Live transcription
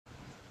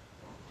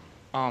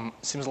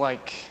Seems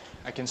like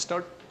I can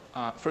start.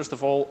 First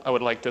of all, I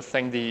would like to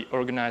thank the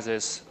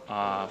organizers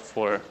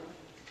for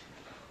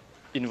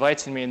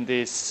inviting me at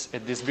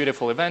this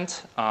beautiful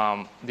event.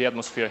 The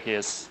atmosphere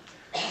here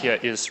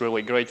is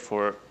really great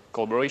for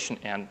collaboration,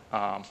 and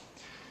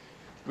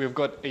we've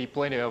got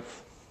plenty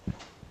of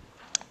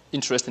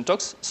interesting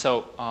talks.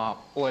 So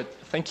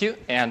thank you,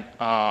 and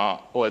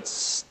let's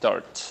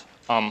start.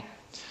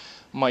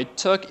 My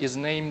talk is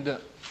named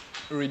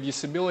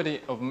Reducibility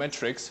of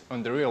Metrics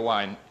on the Real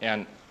Line,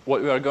 and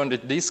what we are going to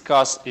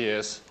discuss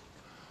is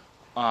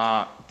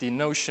the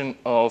notion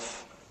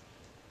of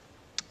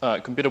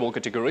computable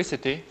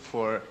categoricity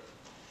for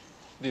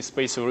the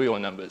space of real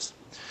numbers.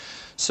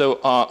 So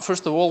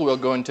first of all, we're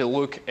going to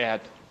look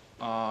at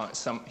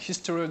some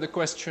history of the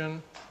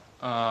question.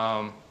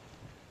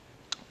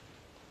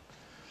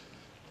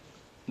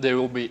 There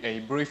will be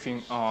a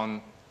briefing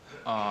on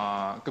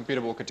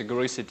computable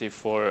categoricity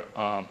for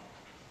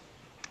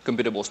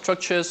computable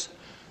structures,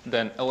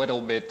 then a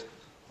little bit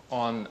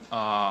on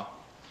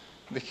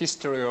the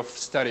history of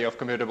study of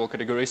computable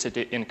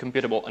categoricity in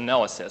computable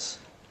analysis.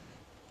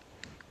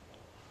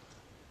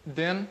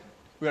 Then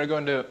we are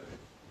going to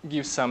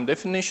give some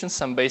definitions,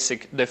 some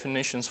basic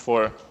definitions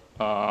for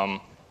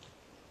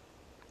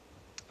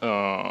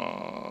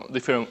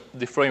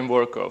the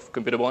framework of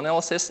computable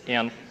analysis,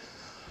 and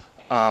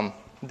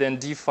then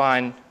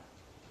define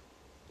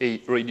a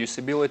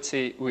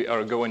reducibility we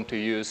are going to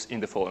use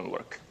in the following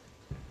work.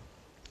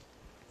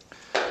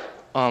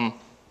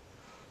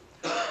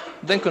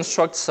 Then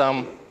construct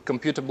some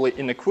computably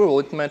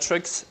inequivalent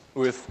metrics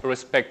with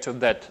respect to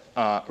that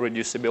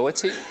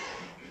reducibility,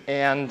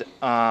 and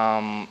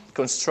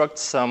construct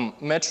some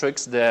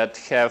metrics that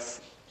have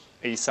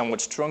a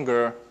somewhat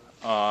stronger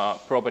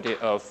property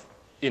of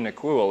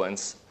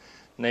inequivalence,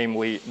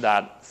 namely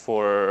that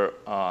for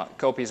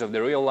copies of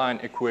the real line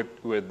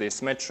equipped with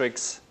these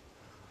metrics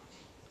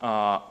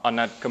are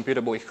not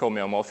computably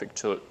homeomorphic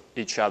to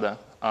each other.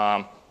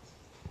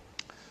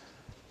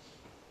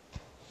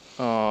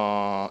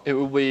 It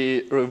will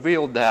be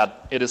revealed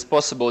that it is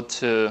possible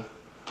to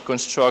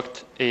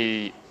construct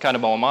a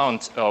countable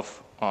amount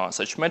of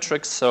such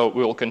metrics. So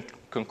we will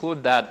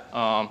conclude that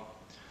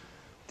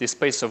the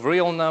space of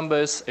real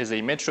numbers as a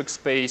metric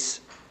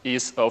space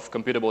is of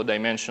computable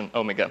dimension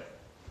omega.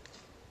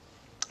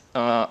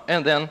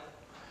 And then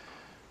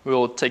we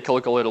will take a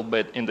look a little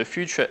bit in the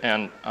future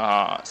and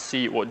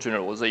see what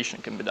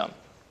generalization can be done.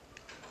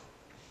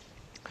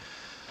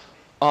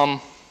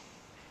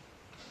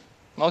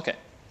 Okay.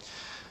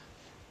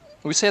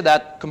 We say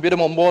that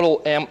computable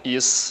model M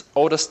is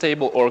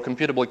autostable or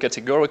computably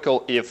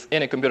categorical if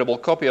any computable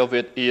copy of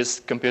it is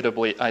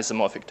computably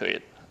isomorphic to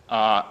it.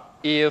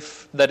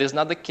 If that is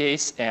not the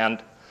case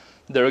and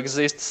there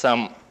exists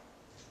some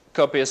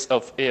copies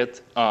of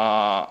it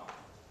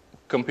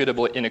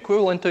computably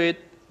inequivalent to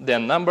it,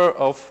 then number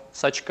of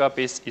such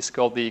copies is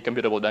called the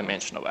computable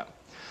dimension of M.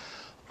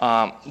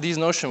 These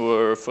notions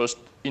were first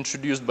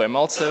introduced by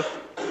Maltsev,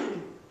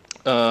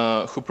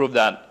 who proved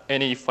that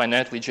any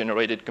finitely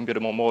generated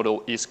computable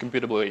model is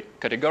computably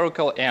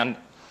categorical, and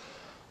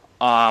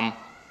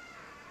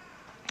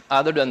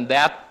other than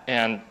that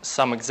and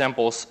some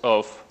examples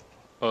of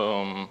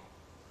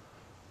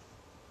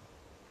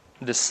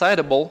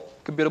decidable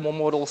computable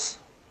models,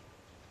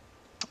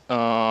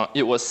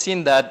 it was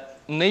seen that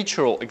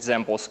natural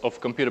examples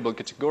of computable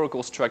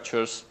categorical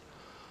structures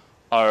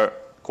are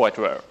quite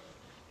rare.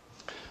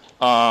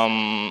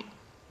 A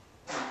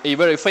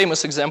very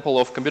famous example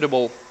of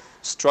computable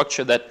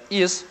structure that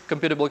is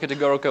computably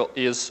categorical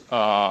is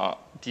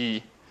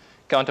the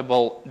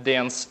countable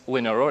dense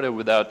linear order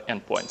without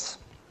endpoints.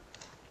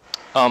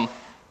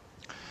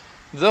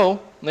 Though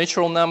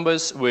natural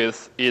numbers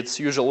with its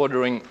usual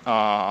ordering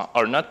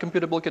are not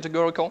computably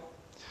categorical,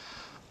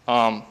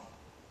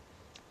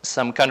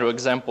 some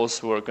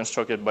counterexamples were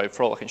constructed by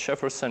Froelich and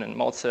Jefferson and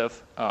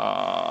Maltsev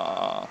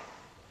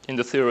in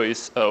the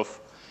theories of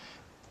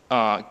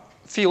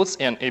fields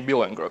and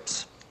abelian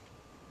groups.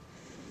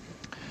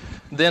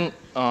 Then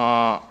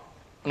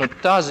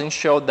Notazin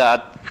showed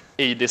that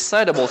a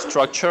decidable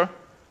structure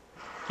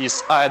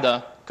is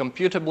either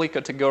computably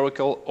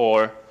categorical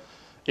or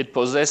it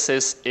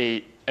possesses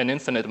an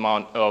infinite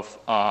amount of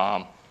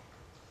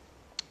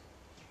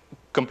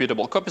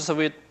computable copies of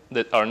it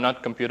that are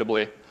not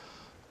computably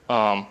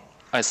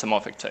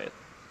isomorphic to it.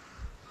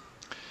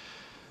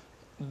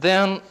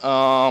 Then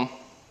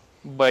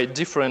by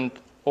different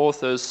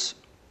authors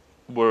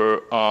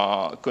were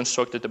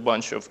constructed a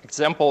bunch of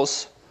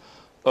examples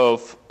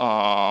of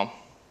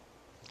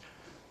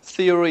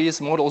theories.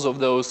 Models of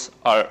those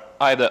are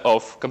either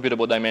of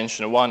computable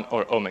dimension 1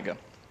 or omega.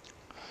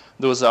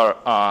 Those are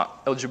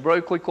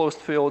algebraically closed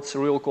fields,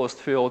 real closed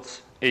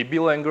fields,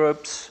 abelian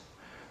groups,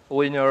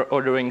 linear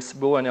orderings,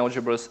 Boolean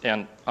algebras,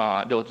 and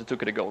delta 2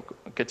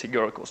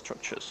 categorical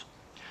structures.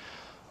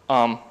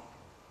 At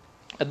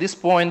this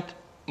point,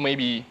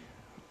 maybe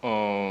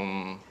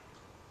a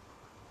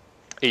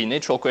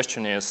natural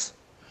question is,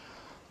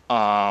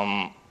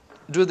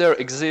 do there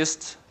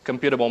exist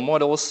computable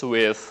models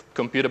with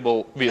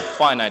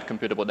finite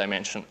computable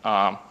dimension.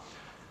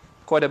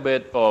 Quite a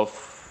bit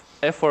of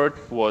effort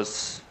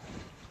was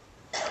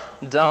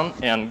done,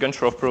 and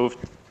Goncharov proved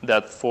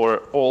that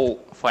for all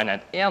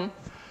finite n,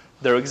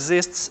 there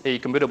exists a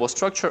computable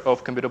structure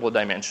of computable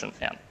dimension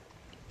n.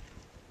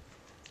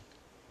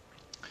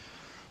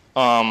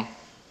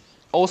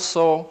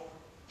 Also,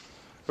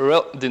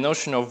 the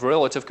notion of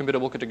relative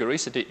computable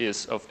categoricity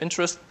is of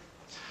interest.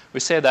 We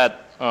say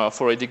that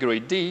for a degree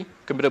D,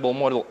 computable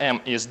model M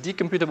is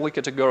decomputably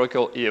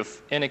categorical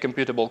if any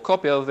computable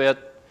copy of it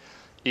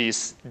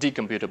is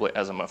decomputably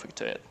isomorphic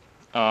to it.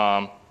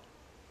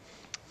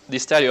 The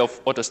study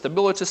of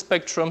autostability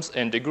spectrums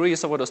and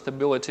degrees of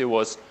autostability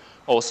was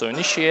also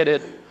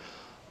initiated,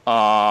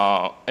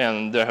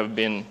 and there have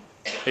been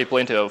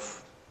plenty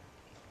of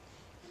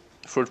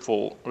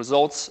fruitful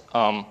results.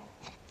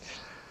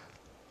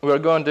 We're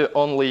going to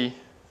only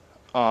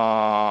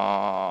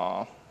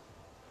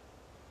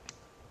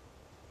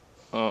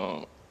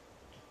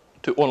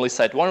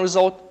cite one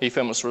result, a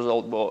famous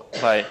result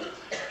by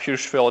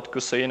Hirschfeld,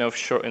 Kusainov,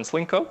 Shor, and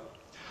Slinko.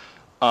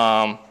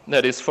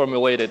 That is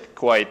formulated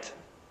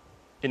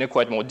in a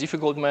quite more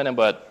difficult manner,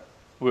 but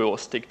we will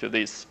stick to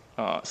this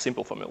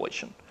simple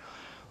formulation.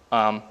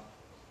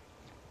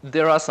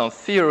 There are some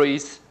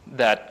theories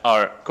that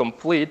are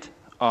complete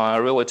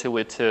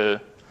relatively to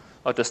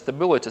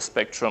autostability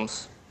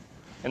spectrums,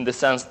 in the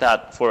sense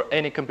that for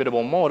any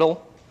computable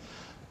model,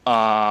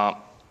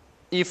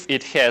 if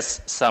it has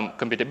some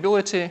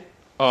computability,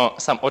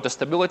 some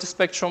autostability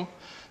spectrum,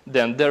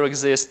 then there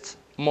exist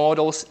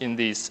models in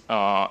these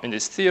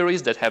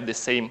theories that have the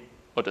same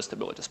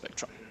autostability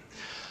spectrum.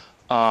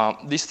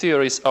 These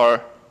theories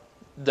are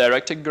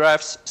directed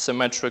graphs,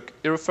 symmetric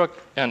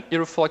and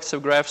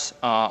irreflexive graphs,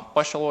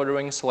 partial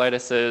orderings,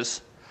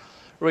 lattices,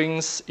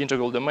 rings,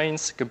 integral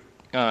domains,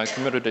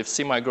 commutative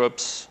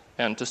semigroups,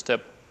 and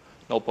two-step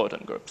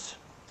nilpotent groups.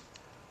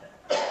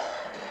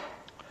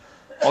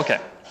 Okay.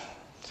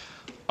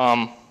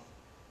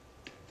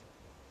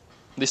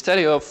 The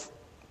study of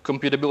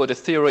computability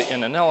theory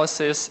and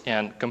analysis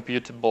and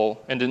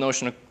the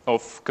notion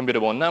of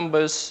computable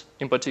numbers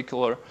in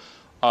particular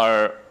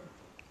are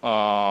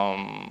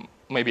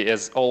maybe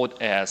as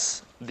old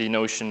as the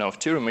notion of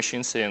Turing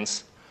machine,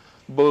 since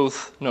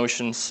both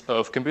notions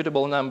of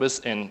computable numbers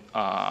and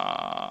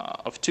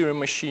of Turing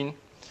machine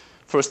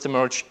first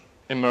emerged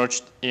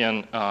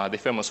in the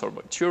famous work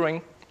by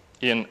Turing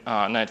in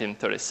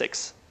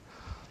 1936.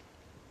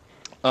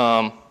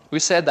 We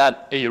said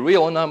that a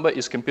real number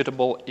is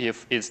computable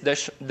if its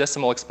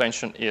decimal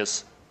expansion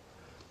is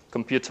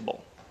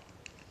computable.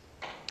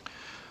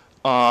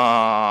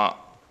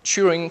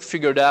 Turing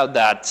figured out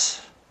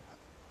that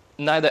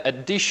neither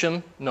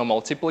addition nor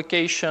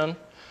multiplication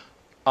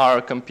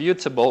are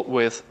computable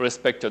with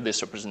respect to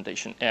this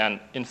representation. And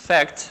in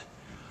fact,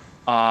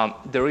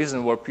 the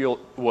reason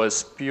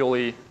was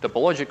purely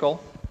topological.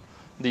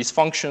 These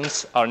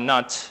functions are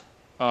not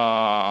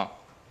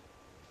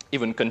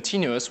even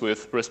continuous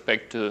with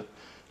respect to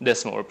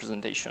decimal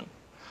representation.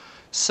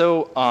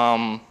 So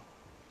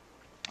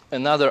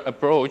another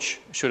approach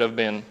should have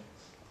been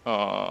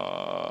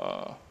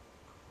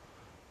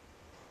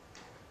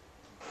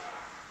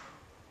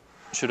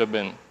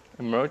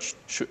emerged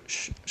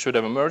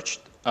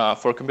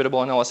for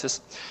computable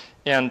analysis.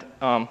 And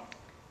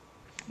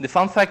the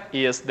fun fact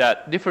is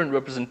that different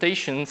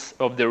representations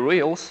of the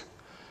reals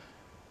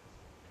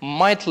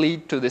might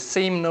lead to the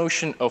same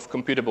notion of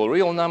computable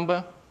real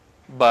number,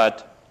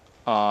 but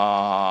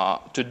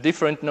to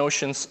different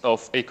notions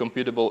of a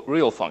computable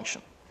real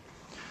function.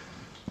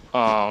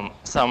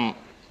 Some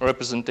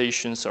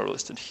representations are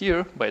listed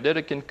here by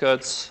Dedekind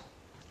cuts,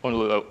 on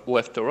the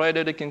left to right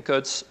Dedekind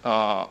cuts,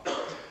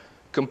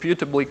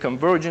 computably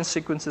convergent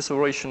sequences of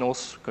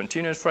rationals,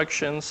 continuous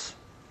fractions,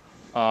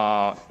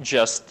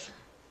 just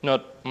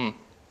not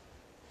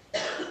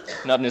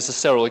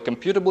necessarily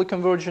computably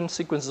convergent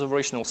sequences of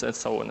rationals, and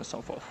so on and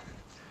so forth.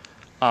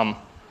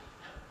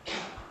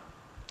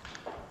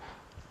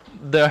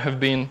 There have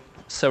been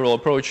several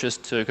approaches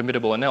to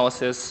computable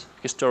analysis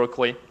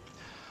historically.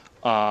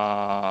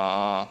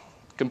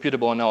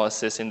 Computable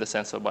analysis in the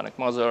sense of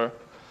Banach-Mazur.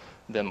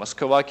 Then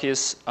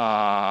Moskovakis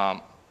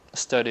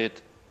studied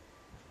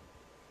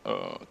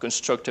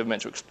constructive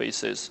metric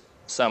spaces.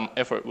 Some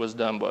effort was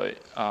done by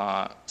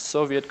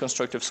Soviet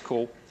constructive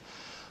school.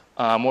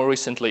 More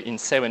recently, in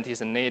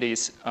 70s and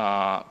 80s,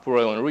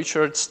 Pourel and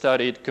Richard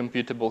studied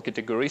computable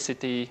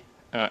categoricity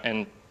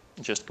and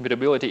just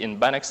computability in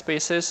Banach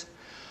spaces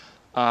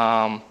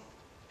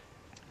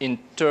in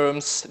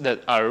terms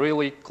that are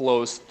really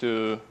close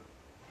to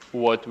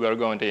what we are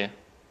going to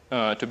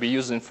be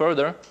using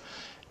further.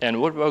 And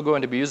what we're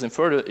going to be using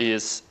further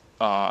is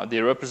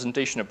the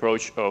representation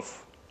approach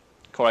of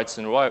Kreitz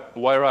and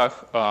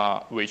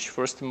Weirach, which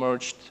first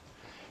emerged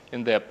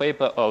in their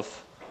paper of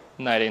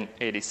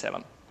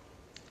 1987.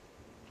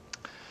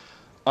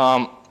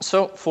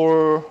 So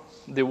for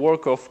the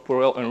work of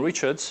Pourel and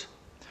Richards,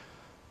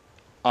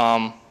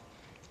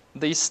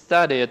 they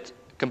studied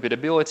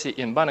computability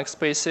in Banach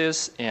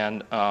spaces,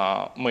 and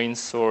main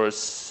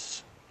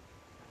source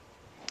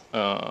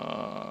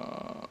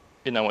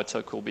in our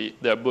talk will be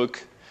their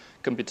book,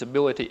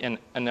 Computability in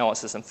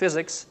Analysis and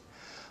Physics.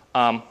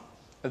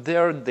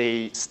 There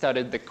they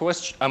studied the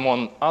question,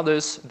 among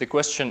others, the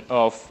question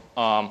of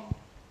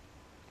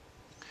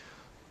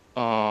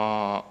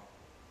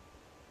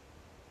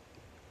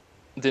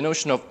the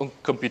notion of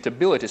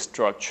computability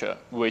structure,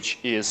 which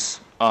is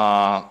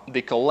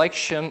the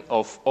collection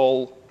of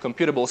all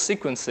computable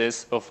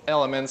sequences of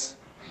elements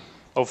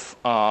of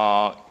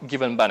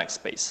given Banach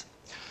space.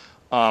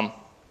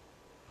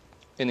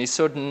 In a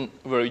certain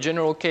very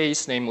general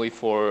case, namely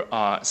for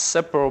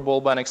separable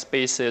Banach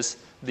spaces,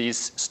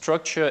 this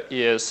structure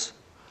is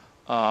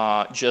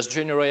just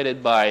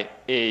generated by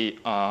a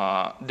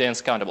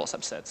dense countable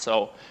subset.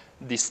 So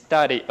the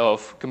study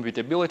of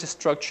computability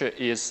structure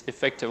is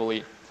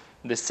effectively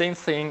the same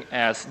thing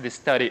as the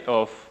study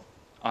of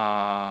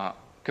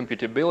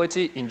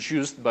computability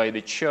induced by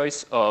the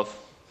choice of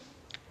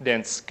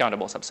dense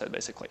countable subset,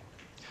 basically.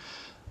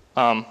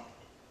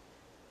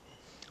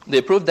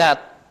 They proved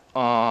that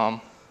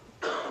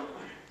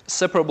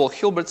separable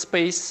Hilbert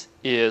space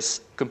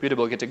is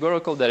computably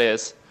categorical. That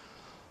is,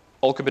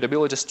 all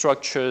computability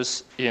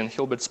structures in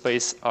Hilbert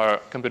space are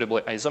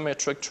computably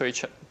isometric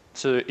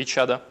to each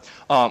other.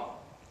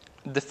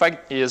 The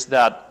fact is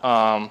that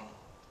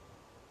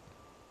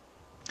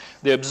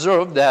they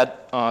observed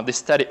that the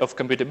study of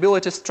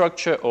computability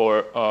structure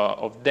or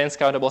of dense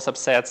countable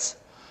subsets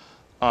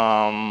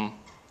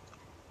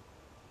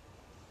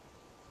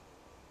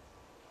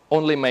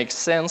only makes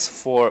sense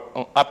for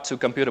up to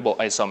computable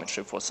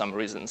isometry for some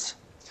reasons.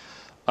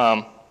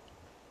 And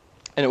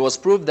it was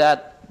proved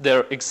that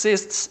there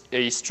exists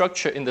a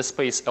structure in the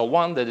space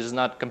L1 that is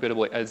not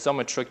computably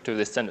isometric to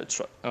the standard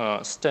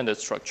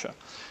structure.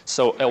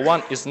 So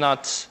L1 is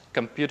not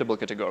computably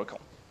categorical.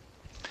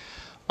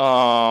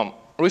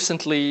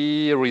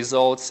 Recently,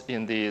 results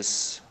in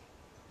this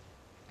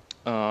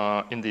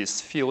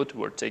field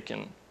were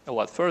taken a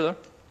lot further.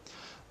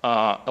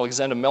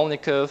 Alexander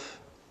Melnikov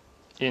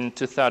in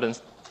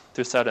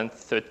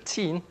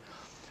 2013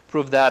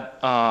 proved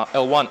that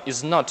L1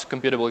 is not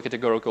computably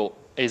categorical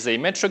as a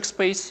metric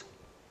space,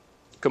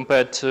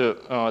 compared to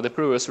the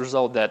previous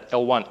result that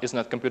L1 is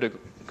not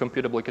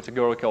computably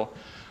categorical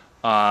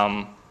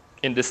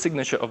in the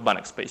signature of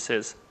Banach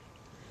spaces.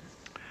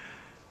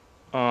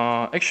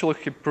 Actually,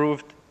 he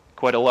proved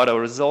quite a lot of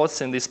results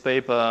in this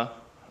paper.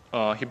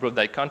 He proved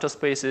that Cantor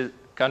space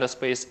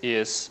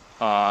is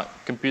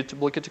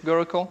computably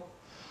categorical,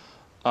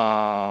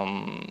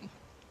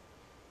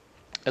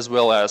 as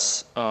well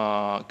as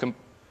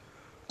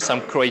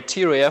some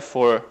criteria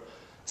for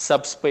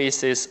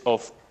subspaces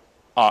of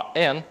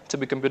Rn to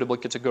be computably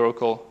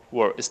categorical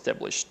were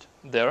established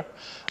there.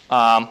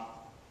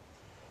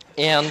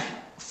 And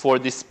for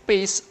the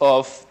space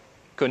of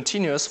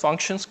continuous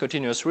functions,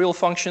 continuous real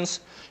functions,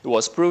 it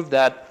was proved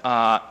that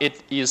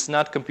it is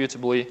not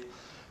computably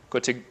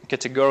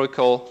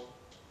categorical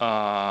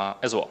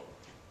as well.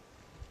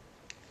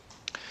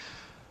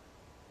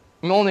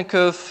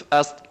 Melnikov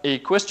asked a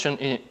question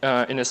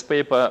in his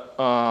paper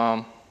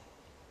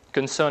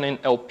concerning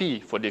LP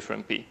for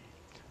different P.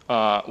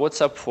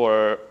 What's up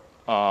for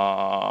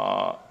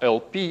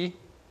LP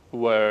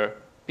where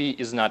P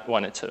is not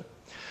 1 or 2?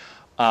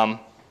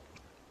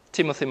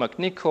 Timothy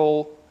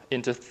McNichol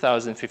in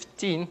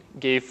 2015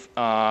 gave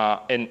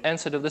an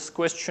answer to this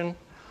question.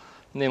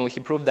 Namely, he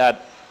proved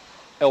that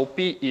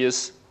LP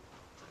is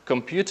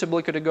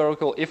computably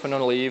categorical if and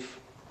only if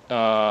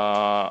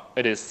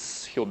it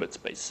is Hilbert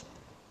space.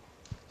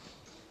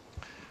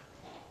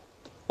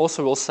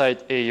 Also, we'll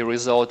cite a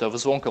result of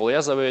Zvonko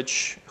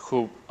Ljazovic,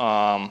 who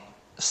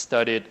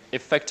studied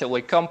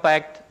effectively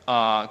compact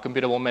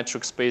computable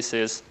metric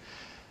spaces,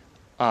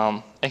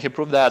 and he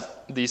proved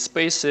that these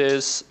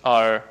spaces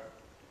are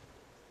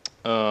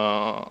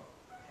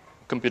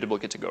computably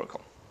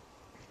categorical.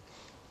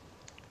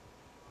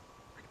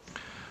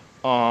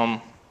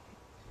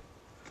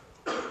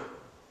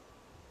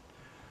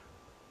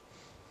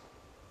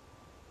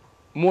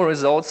 More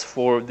results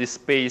for the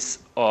space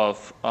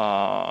of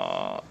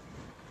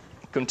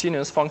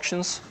continuous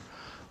functions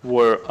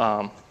were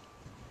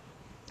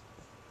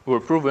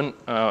proven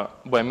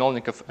by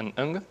Melnikov and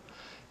Ng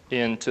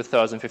in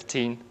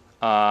 2015.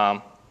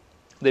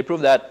 They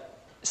proved that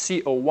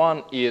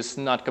CO1 is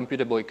not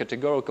computably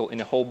categorical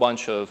in a whole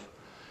bunch of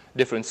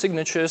different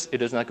signatures.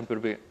 It is not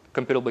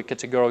computably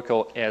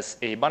categorical as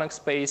a Banach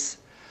space,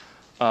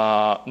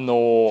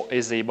 nor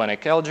as a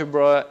Banach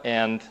algebra.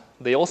 And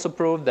they also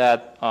proved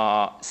that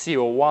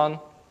CO1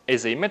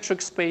 as a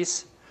metric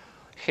space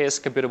has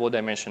computable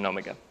dimension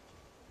omega.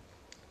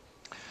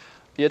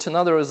 Yet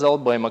another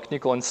result by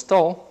McNichol and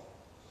Stoll,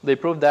 they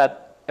proved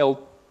that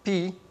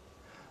LP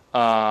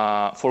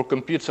for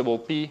computable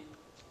P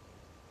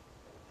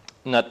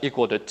not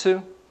equal to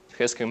 2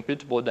 has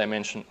computable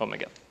dimension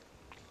omega.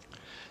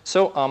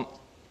 So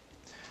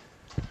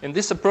in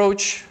this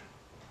approach,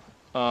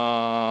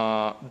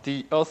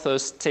 the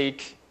authors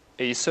take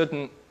a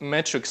certain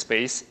metric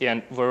space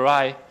and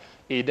vary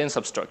a dense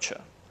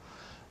substructure.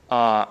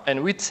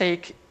 And we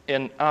take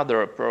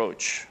another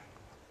approach.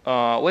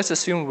 Let's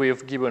assume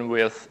we've given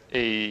with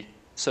a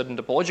certain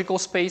topological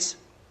space,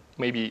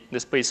 maybe the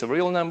space of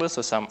real numbers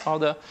or some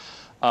other,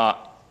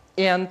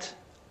 and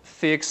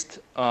fixed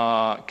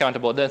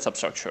countable dense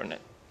substructure in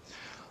it.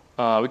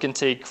 We can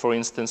take, for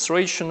instance,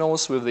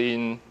 rationals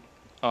within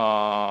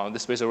the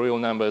space of real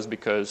numbers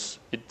because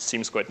it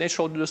seems quite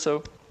natural to do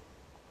so.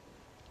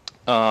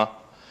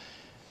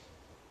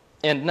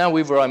 And now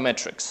we vary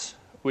metrics.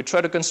 We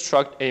try to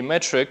construct a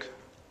metric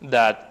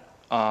that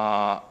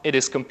it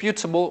is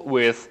computable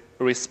with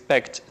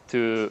respect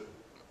to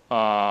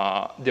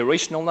the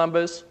rational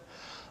numbers.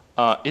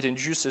 It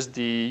induces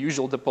the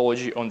usual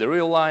topology on the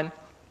real line,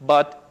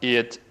 but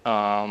it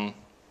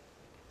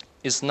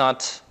is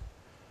not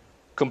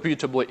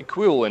computably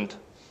equivalent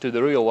to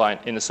the real line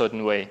in a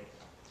certain way.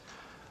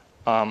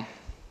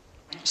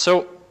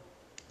 So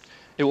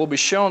it will be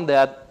shown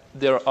that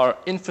there are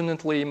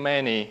infinitely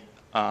many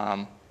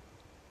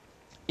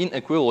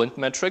inequivalent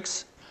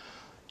metrics,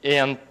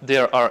 and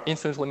there are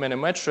infinitely many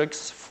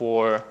metrics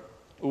for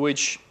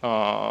which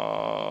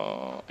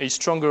a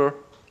stronger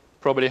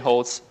property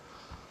holds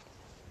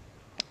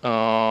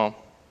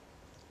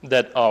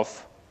that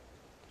of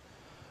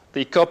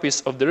the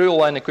copies of the real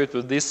line equipped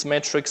with these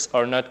metrics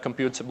are not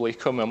computably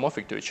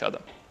homeomorphic to each other.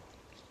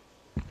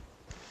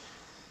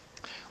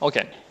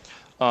 Okay,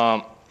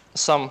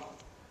 some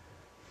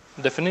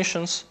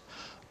definitions.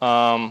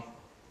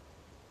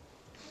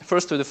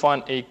 First, to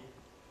define a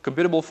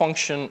computable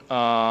function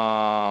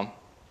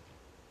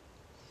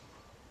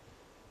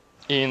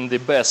in the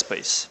Baire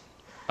space.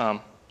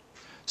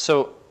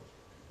 So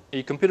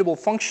a computable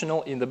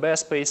functional in the Baire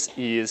space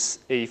is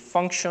a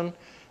function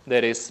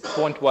that is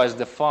pointwise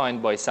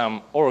defined by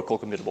some oracle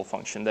computable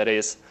function. That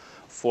is,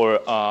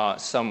 for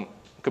some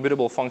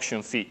computable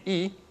function phi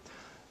e,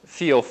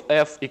 phi of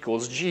f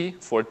equals g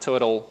for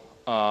total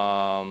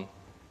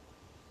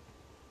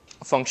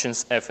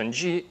functions f and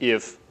g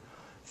if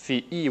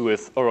phi e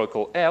with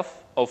oracle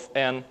f of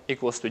n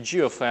equals to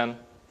g of n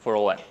for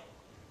all n.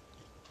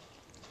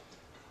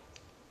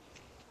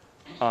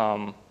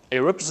 A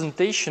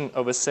representation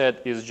of a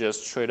set is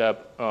just straight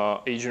up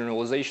a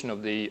generalization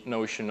of the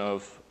notion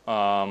of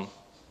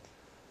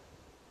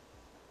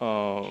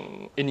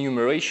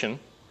enumeration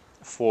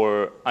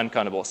for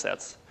uncountable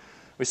sets.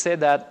 We say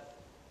that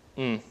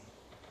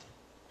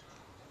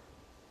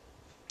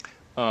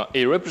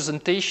a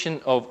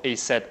representation of a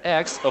set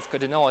X of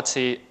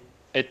cardinality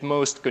at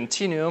most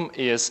continuum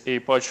is a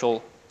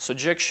partial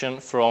surjection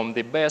from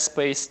the Baire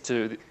space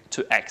to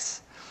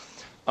X.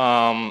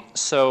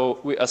 So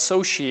we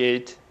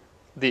associate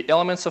the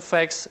elements of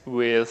X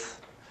with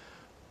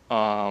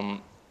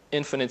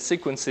infinite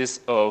sequences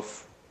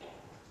of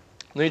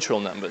natural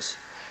numbers.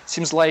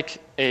 Seems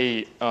like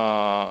the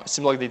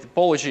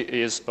topology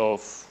is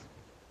of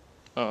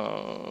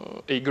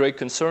a great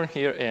concern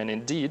here, and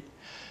indeed,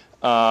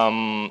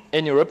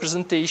 any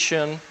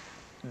representation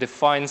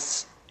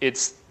defines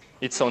its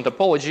own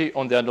topology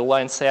on the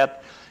underlying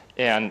set,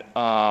 and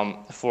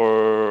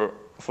for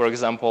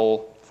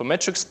example, for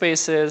metric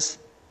spaces,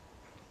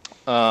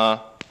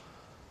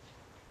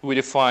 we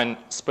define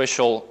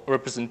special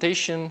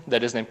representation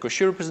that is named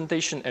Cauchy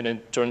representation, and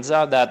it turns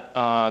out that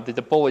the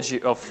topology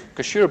of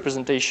Cauchy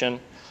representation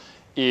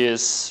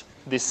is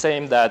the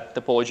same that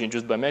topology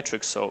induced by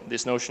metrics. So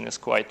this notion is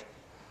quite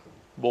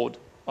bold,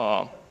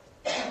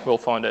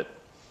 well-founded.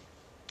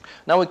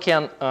 Now we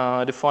can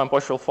define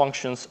partial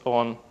functions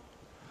on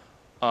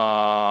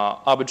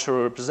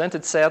arbitrary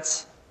represented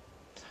sets.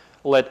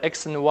 Let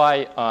x and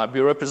y be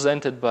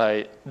represented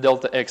by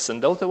delta x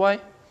and delta y.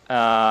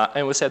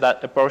 And we say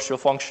that a partial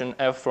function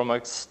f from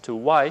x to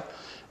y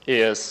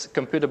is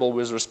computable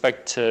with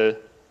respect to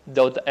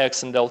delta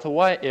x and delta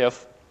y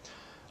if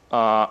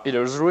it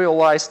is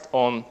realized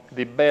on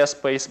the Baire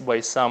space by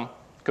some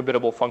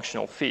computable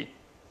functional phi,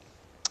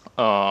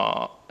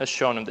 as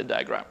shown in the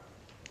diagram.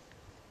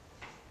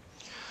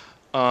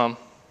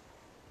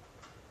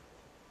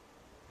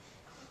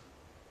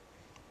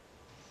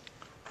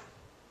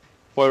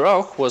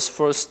 Weyrauch was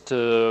first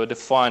to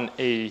define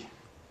a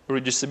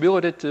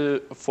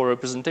reducibility for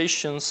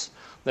representations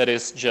that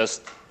is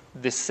just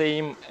the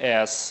same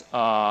as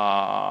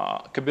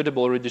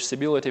computable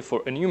reducibility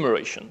for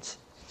enumerations.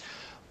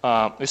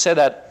 We say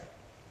that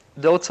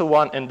delta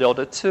 1 and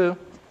delta 2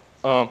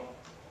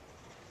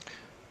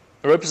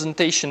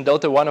 representation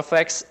delta 1 of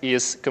x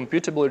is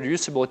computably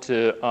reducible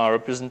to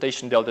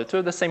representation delta 2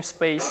 of the same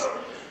space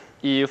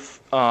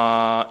if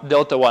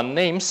delta 1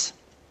 names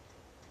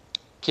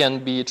can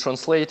be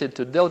translated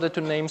to delta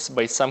 2 names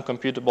by some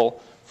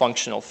computable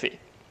functional phi.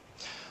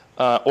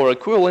 Or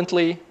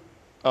equivalently,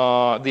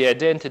 the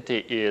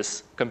identity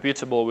is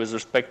computable with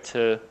respect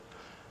to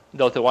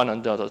delta 1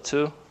 and delta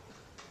 2.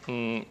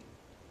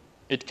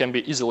 It can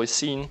be easily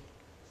seen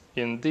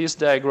in this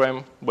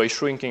diagram by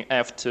shrinking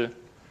f to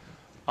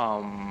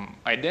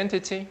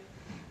identity.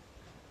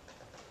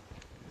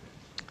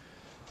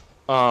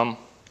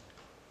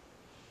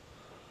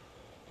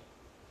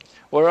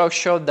 Weyrauch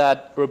showed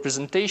that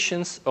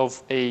representations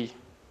of a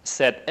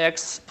set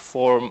X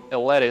form a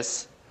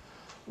lattice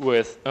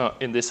with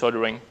in this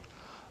ordering.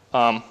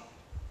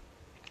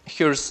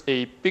 Here's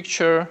a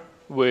picture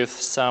with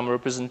some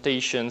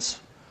representations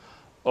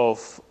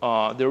of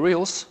the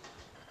reals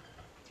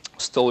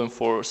stolen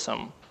for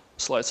some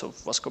slides of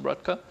Vasco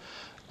Bratka.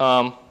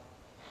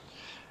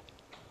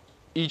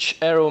 Each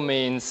arrow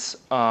means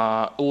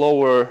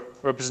lower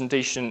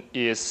representation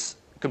is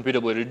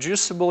computably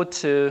reducible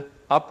to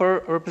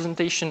upper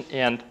representation,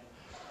 and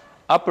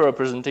upper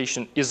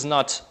representation is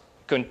not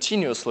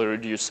continuously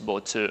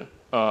reducible to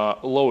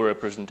lower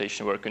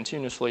representation, where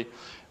continuously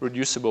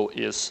reducible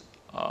is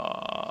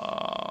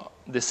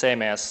the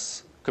same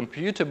as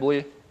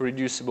computably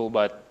reducible,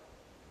 but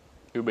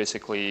you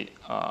basically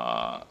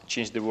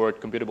change the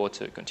word computable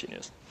to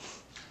continuous.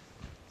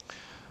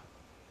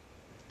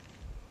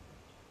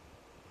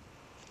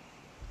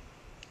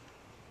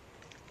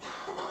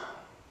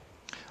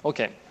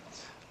 Okay.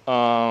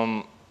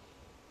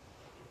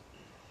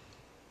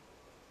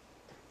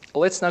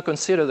 Let's now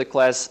consider the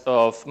class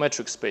of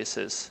metric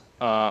spaces.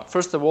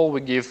 First of all,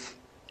 we give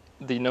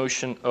the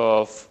notion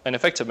of an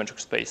effective metric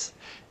space.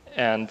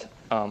 And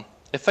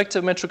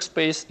effective metric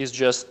space is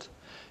just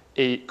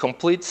a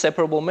complete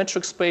separable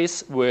metric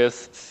space with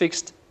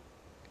fixed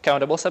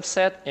countable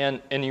subset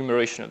and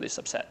enumeration of this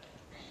subset.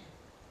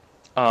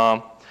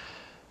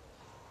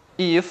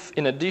 If,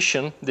 in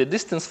addition, the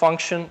distance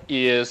function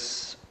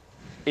is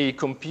a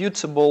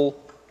computable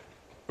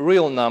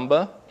real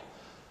number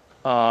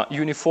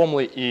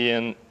uniformly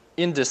in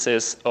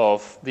indices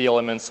of the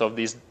elements of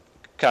this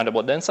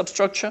countable dense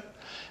substructure,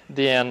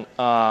 then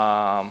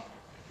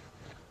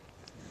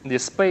the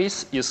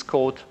space is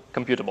called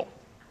computable.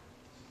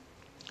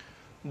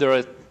 There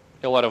are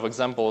a lot of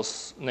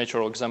examples,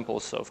 natural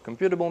examples of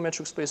computable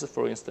metric spaces,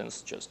 for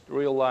instance, just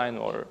real line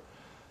or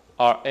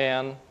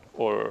Rn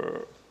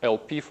or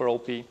LP for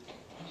LP,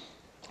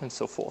 and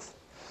so forth.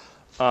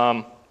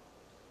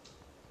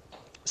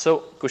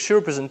 So Cauchy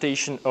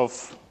representation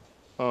of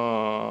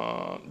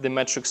the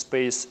metric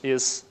space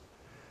is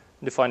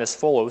defined as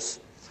follows.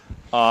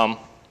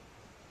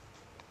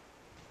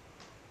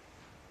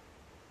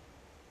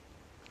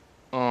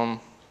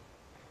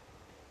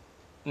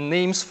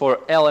 Names for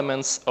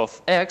elements of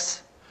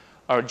X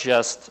are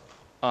just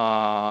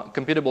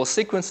computable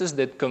sequences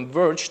that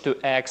converge to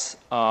X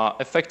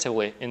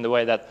effectively in the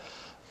way that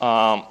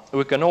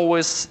we can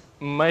always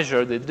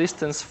measure the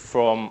distance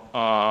from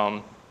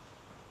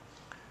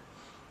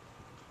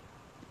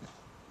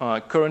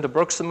current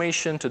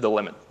approximation to the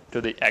limit, to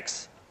the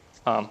X.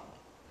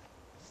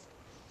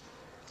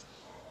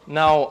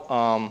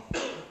 Now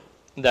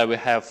that we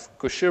have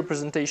Cauchy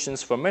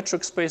representations for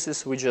metric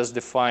spaces, we just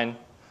define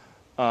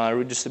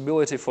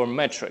reducibility for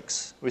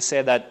metrics. We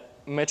say that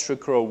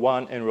metric row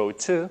 1 and row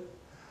 2,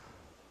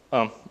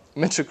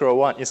 metric row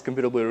 1 is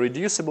computably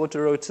reducible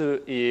to row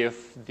 2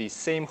 if the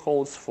same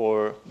holds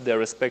for their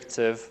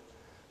respective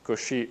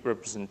Cauchy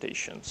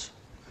representations.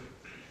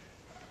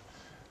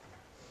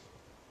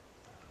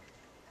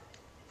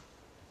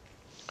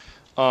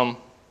 A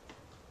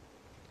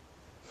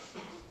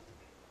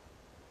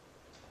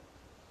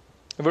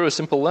very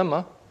simple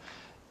lemma: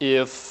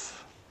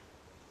 if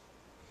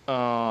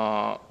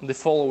the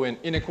following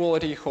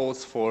inequality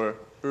holds for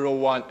row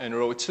 1 and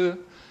row 2,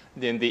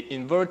 then the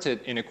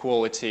inverted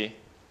inequality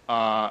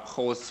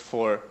holds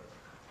for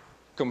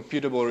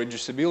computable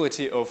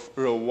reducibility of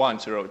row 1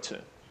 to row 2.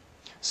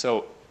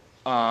 So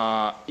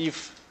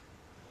if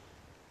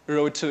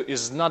row 2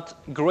 is not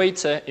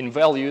greater in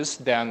values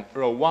than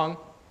row 1,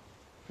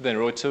 then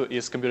row 2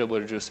 is computably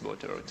reducible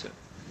to row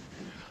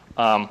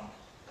 2.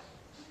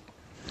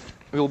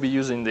 We'll be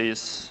using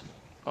this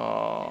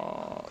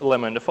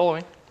lemma in the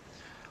following.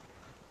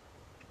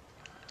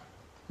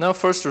 Now,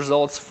 first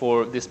results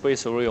for the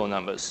space of real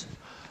numbers.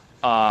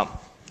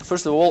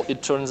 First of all,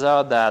 it turns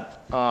out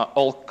that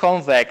all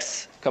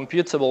convex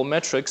computable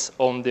metrics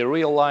on the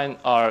real line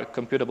are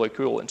computably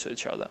equivalent to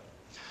each other.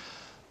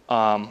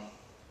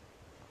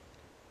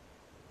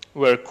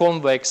 Where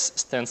convex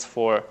stands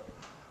for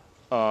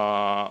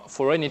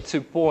any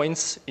 2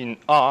 points in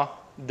R,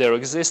 there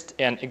exists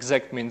an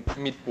exact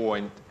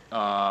midpoint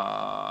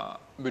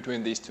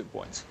between these 2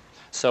 points.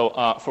 So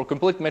for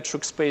complete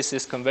metric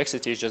spaces,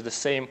 convexity is just the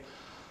same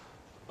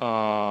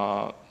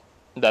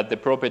that the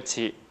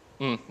property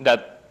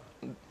that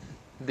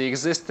the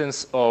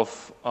existence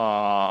of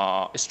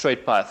a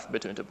straight path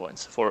between 2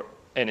 points for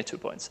any 2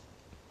 points.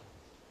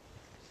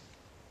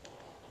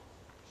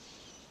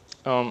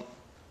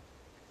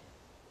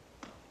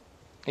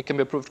 It can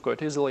be proved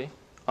quite easily.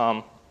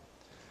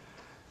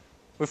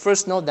 We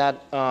first know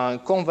that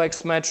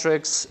convex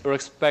metrics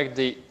respect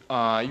the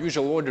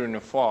usual ordering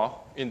of R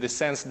in the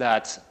sense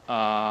that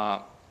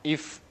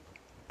if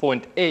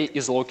point A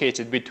is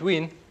located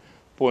between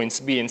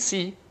points B and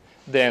C,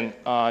 then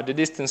the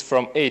distance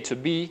from A to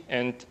B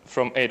and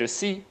from A to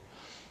C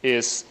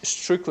is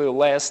strictly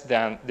less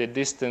than the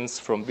distance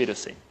from B to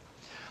C.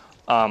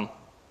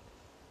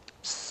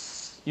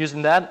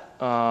 Using that,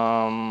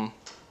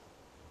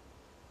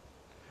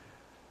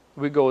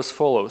 we go as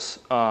follows.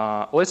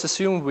 Let's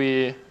assume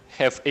we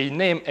have a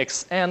name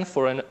xn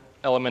for an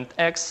element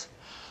x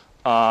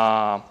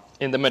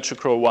in the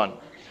metric row 1.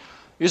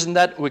 Using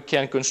that, we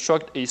can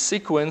construct a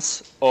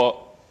sequence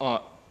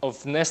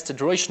of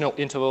nested rational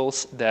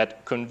intervals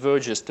that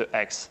converges to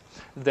x.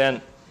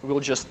 Then we'll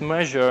just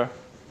measure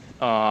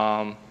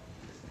the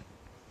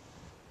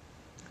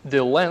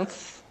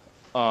lengths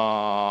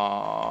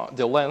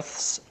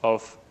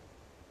of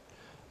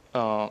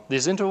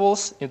these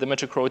intervals in the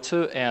metric row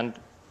 2 and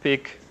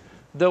pick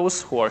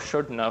those who are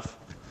short enough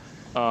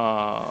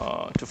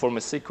to form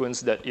a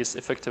sequence that is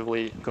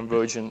effectively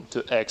convergent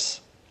to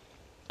x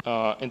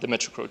in the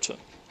metric row 2.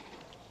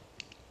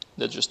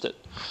 That's just it.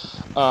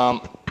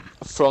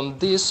 From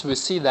this, we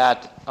see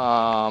that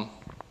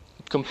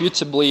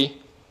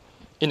computably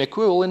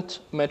inequivalent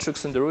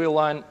metrics in the real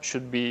line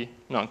should be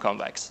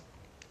non-convex.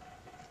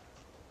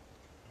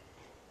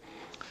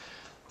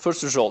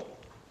 First result.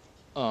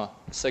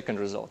 Second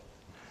result.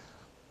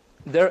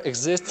 There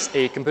exists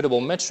a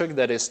computable metric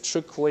that is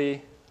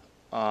strictly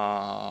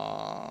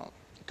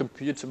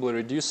computably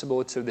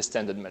reducible to the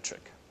standard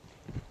metric.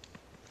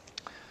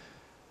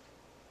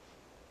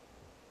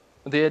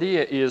 The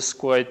idea is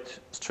quite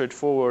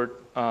straightforward.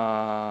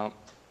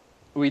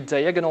 We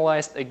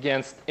diagonalized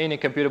against any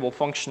computable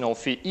functional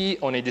phi e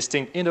on a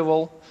distinct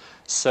interval.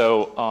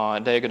 So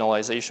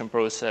diagonalization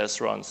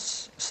process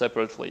runs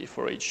separately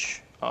for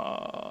each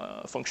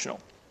functional.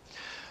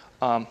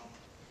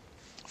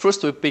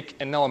 First, we pick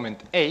an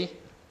element a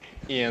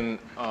in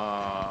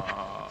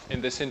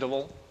this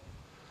interval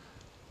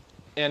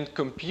and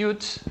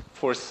compute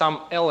for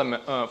some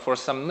element for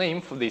some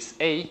name for this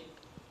a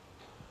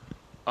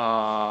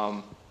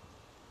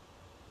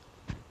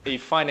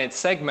finite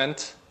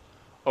segment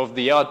of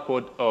the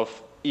output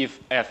of if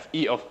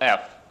fe of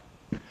f.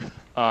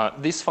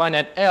 This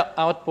finite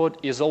output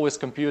is always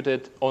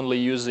computed only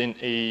using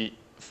a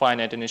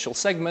finite initial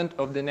segment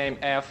of the name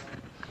f.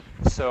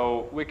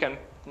 So we can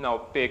now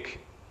pick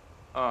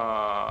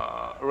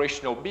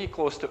rational b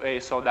close to a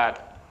so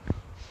that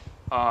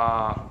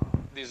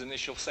this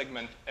initial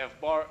segment f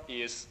bar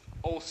is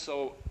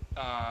also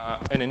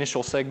an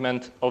initial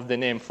segment of the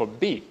name for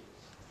b.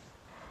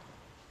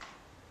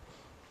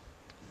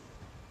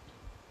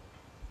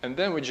 And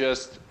then we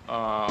just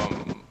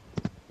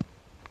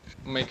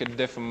make a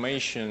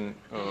deformation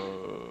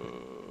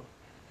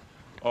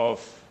of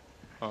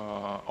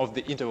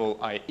the interval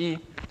IE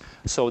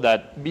so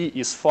that B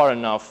is far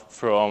enough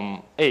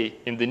from A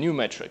in the new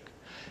metric.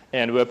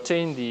 And we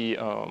obtain the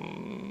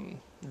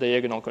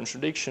diagonal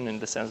contradiction in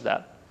the sense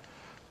that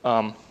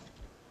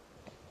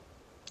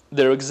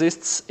there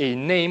exists a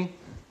name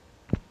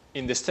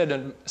in the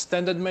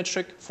standard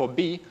metric for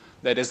B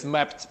that is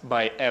mapped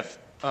by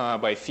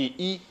phi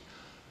E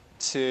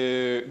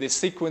to the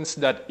sequence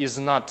that is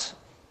not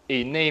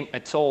a name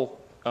at all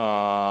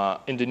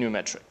in the new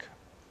metric.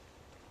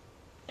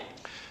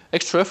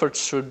 Extra effort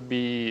should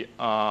be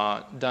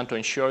done to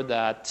ensure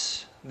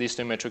that this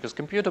new metric is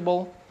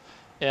computable,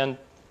 and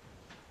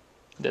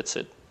that's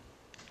it.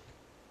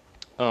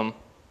 Now,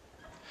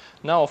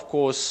 of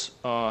course,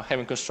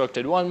 having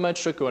constructed one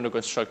metric, we want to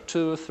construct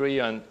 2, 3,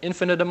 an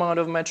infinite amount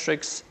of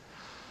metrics.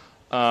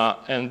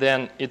 And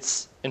then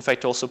it's, in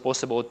fact, also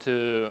possible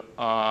to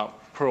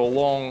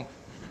prolong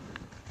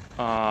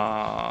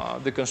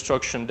the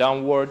construction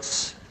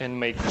downwards and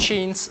make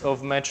chains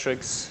of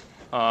metrics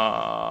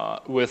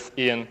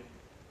within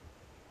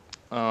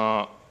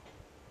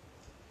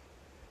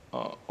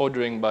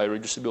ordering by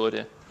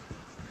reducibility,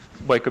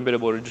 by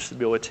computable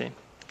reducibility.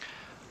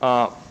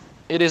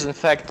 It is, in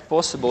fact,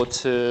 possible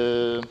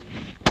to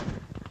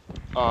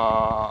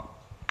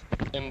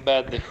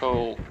embed the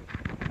whole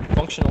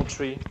functional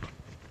tree,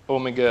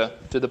 omega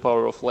to the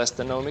power of less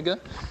than omega,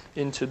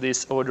 into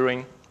this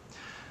ordering.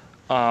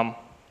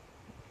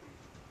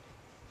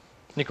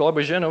 Nikolai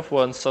Bazhenov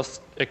once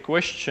asked a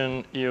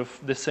question if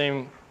the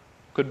same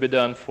could be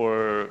done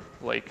for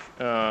like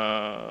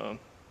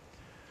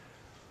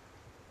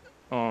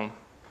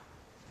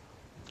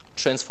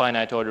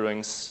transfinite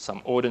orderings,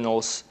 some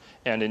ordinals,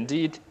 and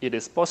indeed it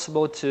is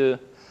possible to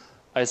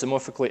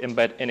isomorphically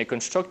embed any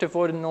constructive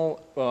ordinal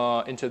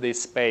into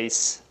this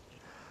space.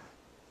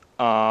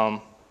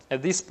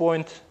 At this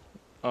point,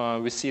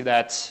 we see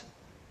that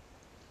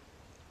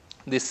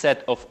this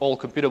set of all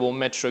computable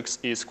metrics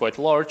is quite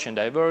large and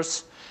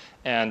diverse,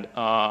 and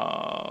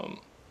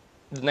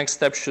the next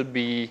step should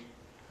be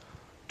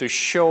to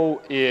show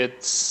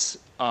its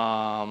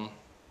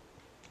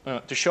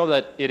to show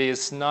that it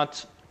is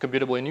not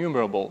computably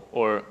enumerable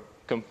or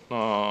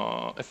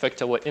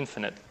effectively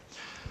infinite.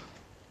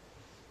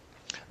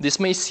 This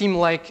may seem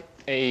like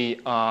a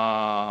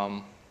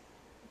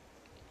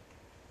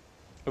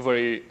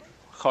very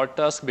hard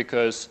task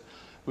because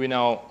we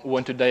now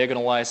want to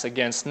diagonalize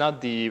against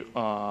not the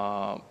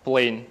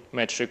plane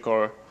metric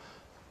or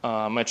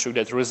metric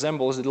that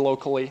resembles it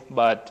locally,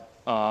 but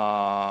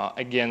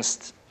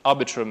against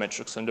arbitrary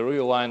metrics on the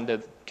real line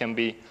that can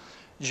be,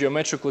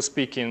 geometrically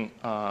speaking,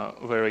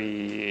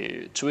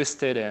 very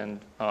twisted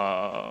and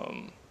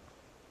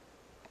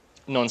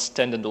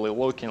non-standardly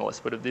looking, let's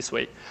put it this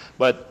way.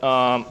 But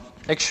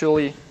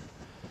actually,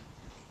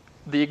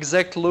 the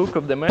exact look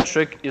of the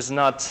metric is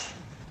not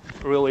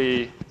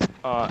really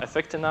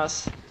affecting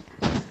us.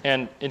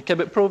 And it can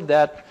be proved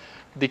that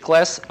the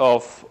class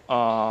of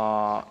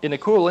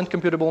inequivalent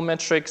computable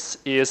metrics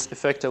is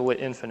effectively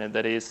infinite.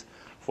 That is,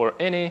 for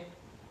any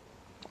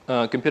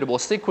computable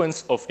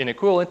sequence of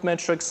inequivalent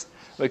metrics,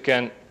 we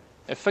can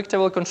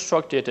effectively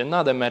construct yet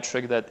another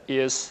metric that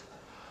is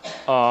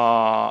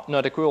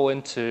not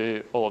equivalent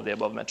to all of the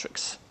above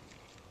metrics.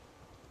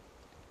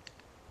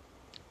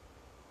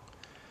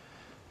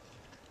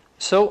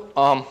 So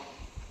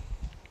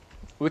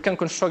we can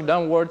construct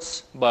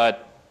downwards,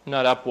 but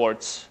not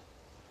upwards.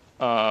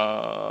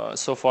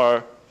 So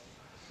far,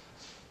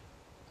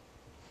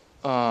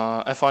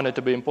 I found it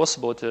to be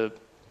impossible to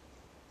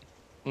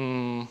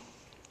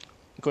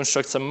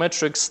construct some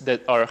metrics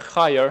that are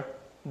higher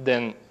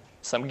than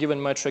some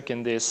given metric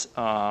in this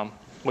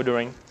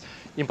ordering.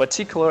 In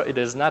particular, it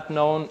is not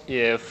known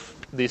if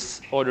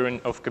this ordering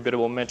of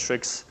computable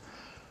metrics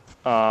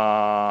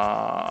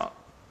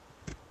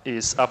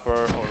is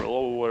upper or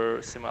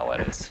lower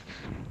similarities.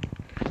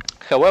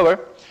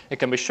 However, it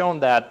can be shown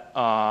that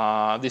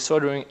this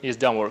ordering is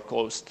downward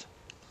closed.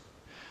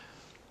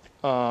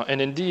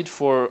 And indeed,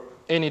 for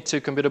any two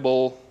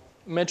computable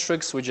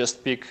metrics, we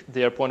just pick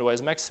their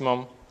pointwise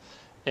maximum.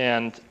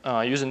 And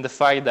using the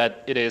fact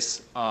that it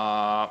is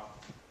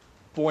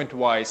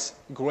pointwise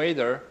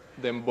greater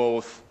than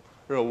both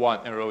rho 1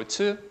 and rho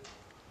 2,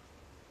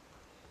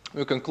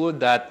 we conclude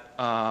that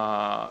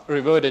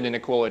reverted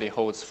inequality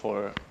holds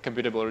for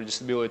computable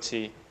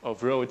reducibility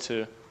of rho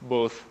to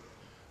both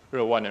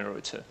rho 1 and rho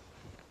 2.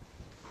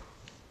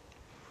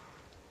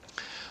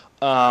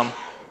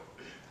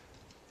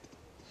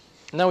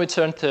 Now we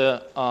turn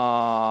to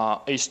a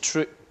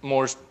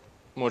more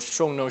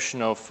strong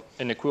notion of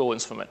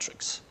inequivalence for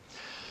metrics.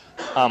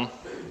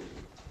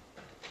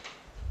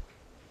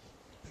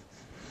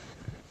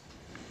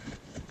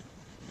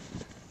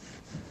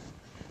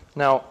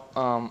 Now,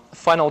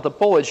 final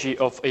topology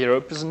of a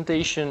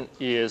representation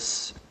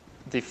is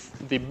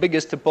the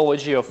biggest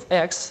topology of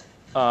X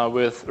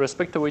with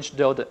respect to which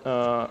delta,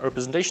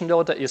 representation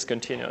delta is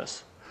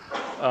continuous.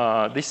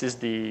 This is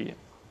the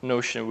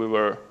notion we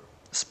were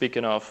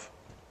speaking of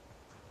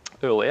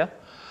earlier.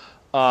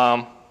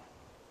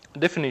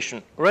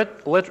 Definition: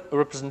 let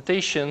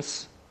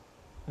representations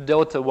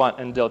delta 1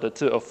 and delta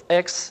 2 of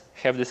X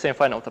have the same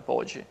final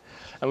topology.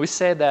 And we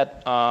say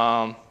that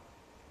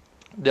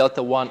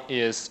delta 1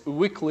 is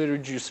weakly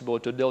reducible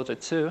to delta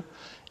 2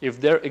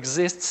 if there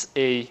exists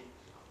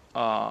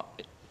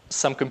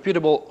some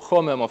computable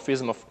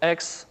homeomorphism of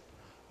X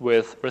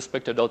with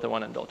respect to delta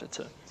 1 and delta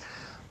 2.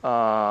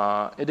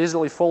 It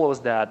easily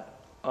follows that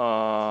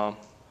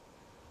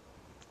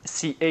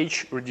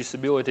CH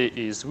reducibility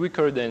is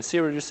weaker than C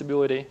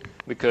reducibility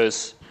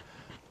because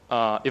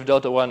if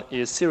delta 1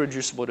 is C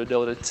reducible to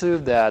delta 2,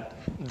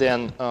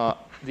 then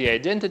the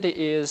identity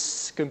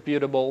is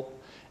computable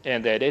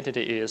and the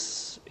identity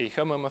is a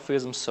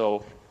homomorphism,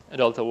 so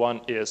delta 1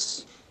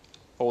 is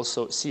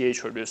also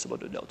CH reducible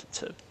to delta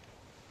 2.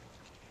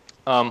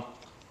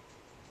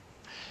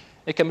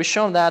 It can be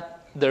shown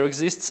that there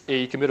exists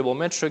a computable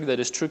metric that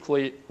is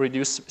strictly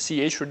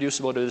CH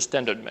reducible to the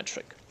standard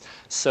metric.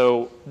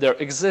 So there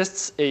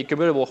exists a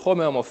computable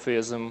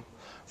homeomorphism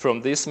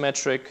from this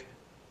metric,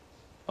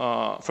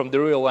 from the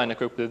real line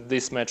equipped with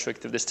this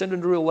metric to the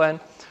standard real line,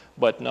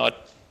 but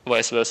not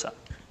vice versa.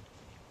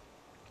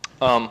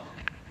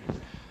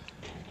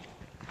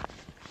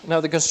 Now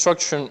the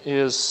construction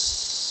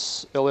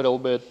is a little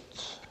bit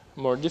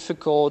more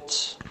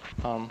difficult.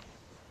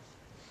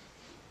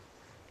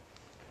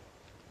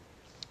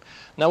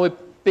 Now we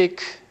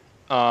pick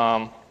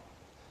now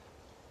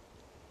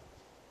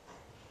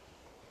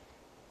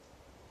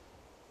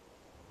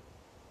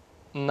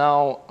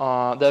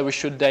that we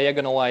should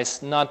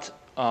diagonalize not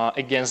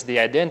against the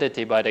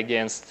identity but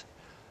against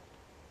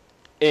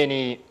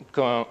any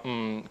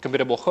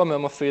computable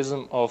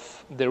homeomorphism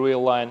of the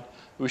real line.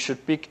 We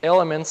should pick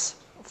elements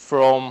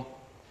from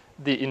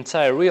the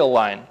entire real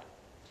line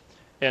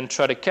and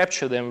try to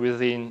capture them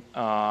within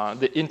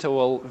the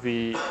interval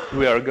we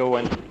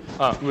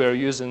are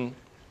using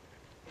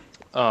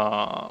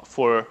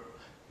for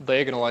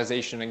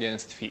diagonalization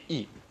against phi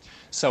e.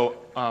 So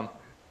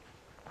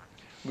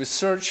we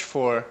search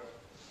for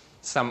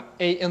some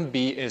A and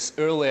B is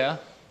earlier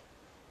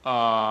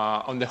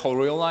on the whole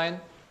real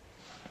line.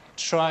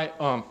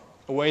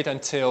 Wait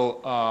until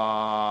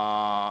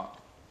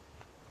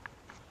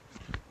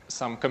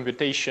some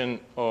computation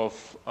of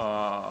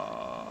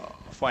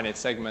finite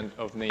segment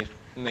of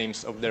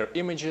names of their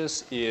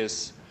images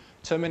is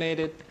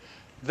terminated.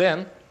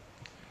 Then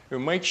we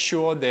make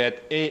sure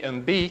that A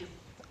and B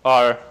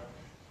are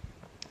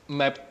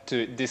mapped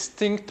to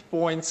distinct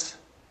points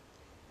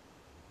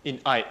in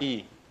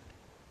IE.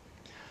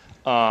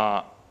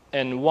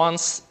 And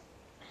once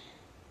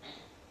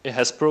it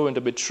has proven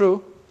to be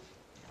true,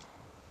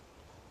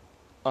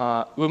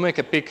 we make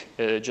a pick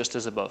just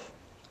as above.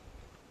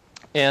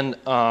 And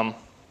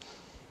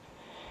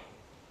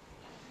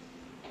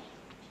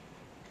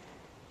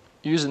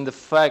using the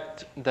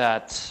fact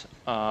that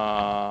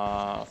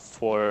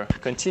for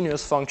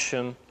continuous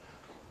function.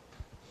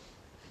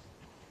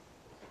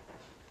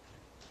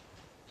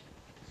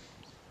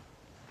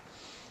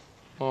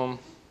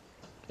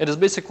 It is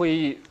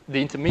basically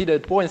the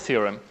intermediate point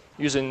theorem.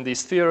 Using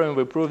this theorem,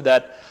 we prove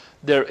that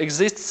there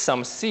exists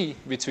some C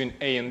between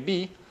A and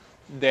B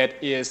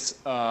that is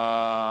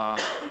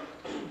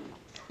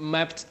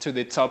mapped to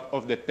the top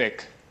of the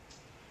peak.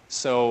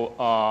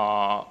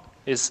 So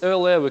as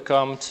earlier, we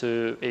come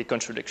to a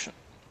contradiction.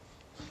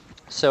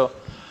 So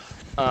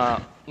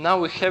now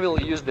we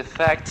heavily use the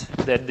fact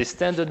that the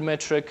standard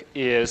metric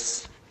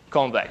is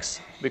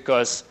convex,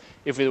 because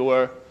if it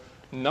were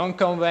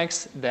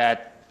non-convex,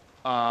 that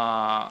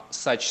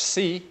such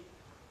C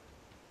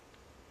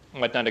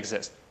might not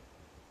exist.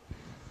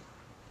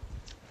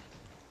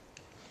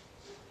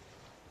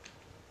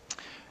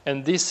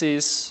 And this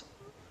is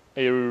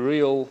a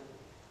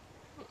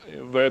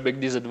very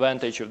big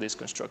disadvantage of this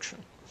construction.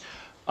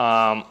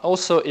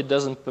 Also, it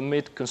doesn't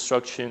permit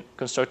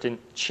constructing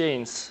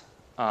chains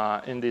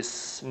in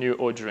this new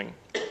ordering,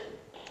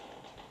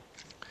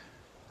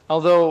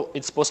 although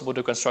it's possible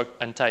to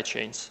construct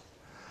anti-chains.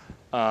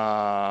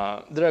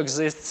 There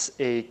exists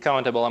a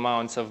countable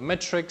amount of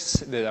metrics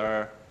that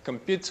are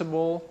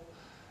computable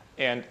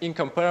and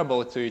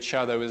incomparable to each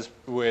other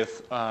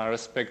with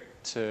respect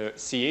to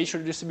CH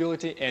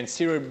reducibility and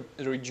C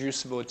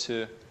reducible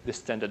to the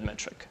standard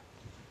metric.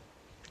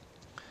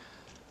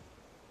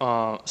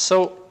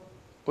 So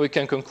we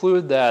can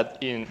conclude that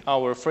in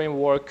our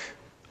framework,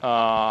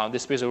 the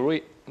space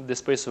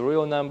of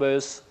real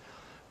numbers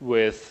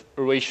with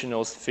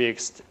rationals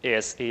fixed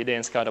as a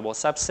dense countable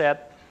subset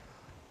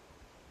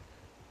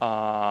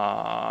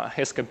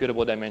has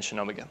computable dimension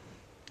omega.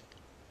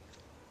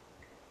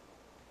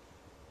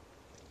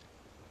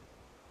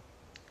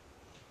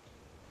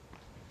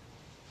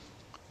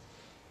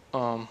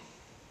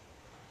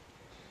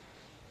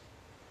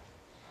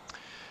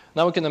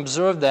 Now we can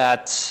observe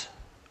that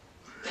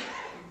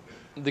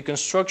the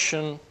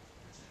construction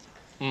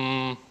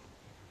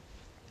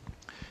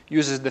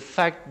uses the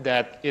fact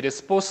that it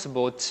is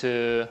possible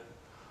to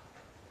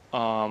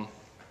the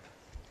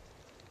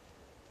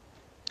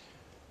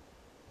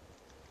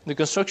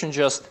construction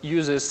just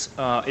uses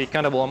a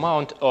countable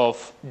amount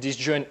of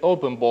disjoint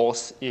open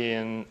balls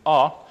in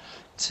R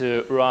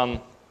to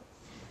run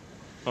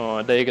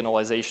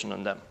diagonalization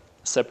on them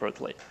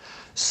separately.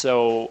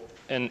 So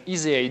an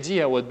easy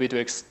idea would be to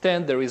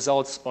extend the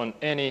results on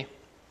any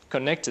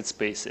connected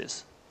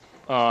spaces,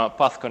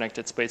 path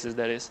connected spaces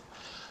that is,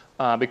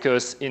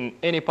 because in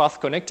any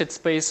path connected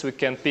space we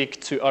can pick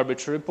two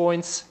arbitrary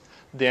points,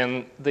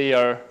 then they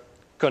are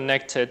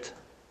connected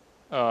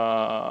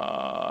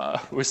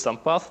with some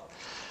path,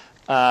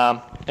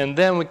 and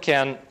then we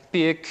can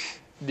pick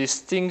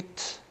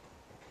distinct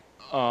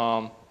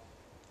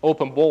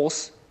open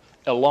balls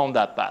along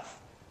that path.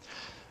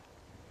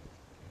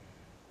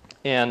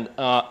 And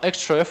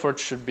extra effort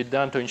should be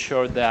done to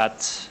ensure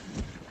that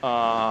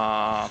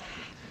the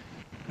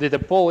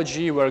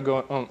topology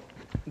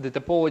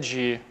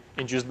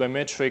induced by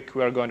metric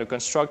we are going to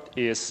construct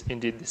is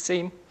indeed the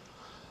same.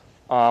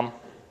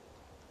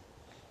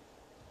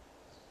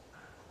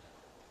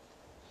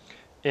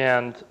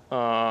 And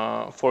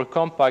for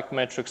compact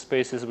metric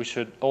spaces, we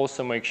should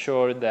also make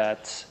sure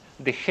that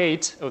the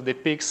height of the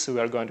peaks we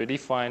are going to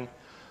define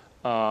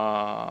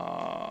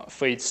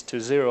fades to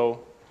 0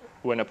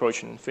 when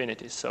approaching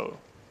infinity. So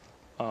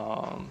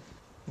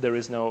there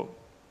is no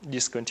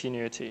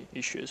discontinuity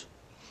issues.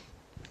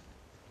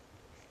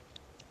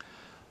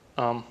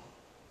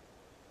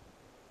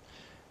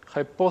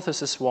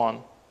 Hypothesis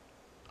 1.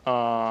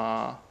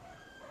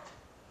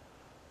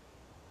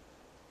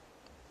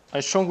 I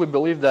strongly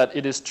believe that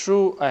it is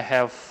true. I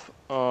have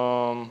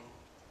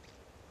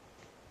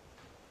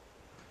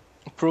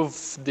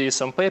proved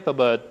this on paper,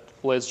 but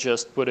let's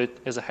just put it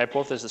as a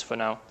hypothesis for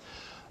now.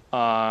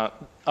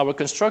 Our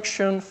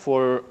construction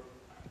for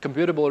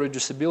computable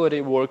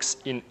reducibility works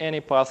in any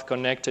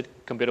path-connected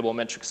computable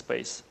metric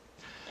space.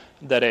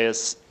 That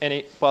is,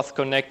 any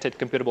path-connected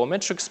computable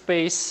metric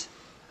space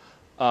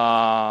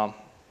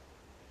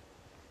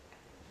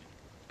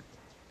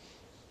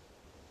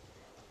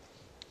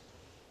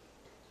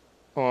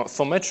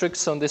for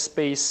metrics on this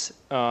space,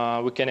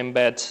 we can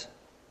embed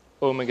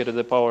omega to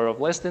the power of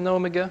less than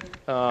omega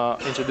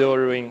into the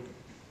ordering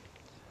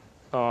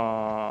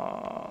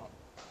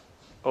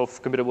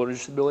of computable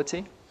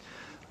reducibility.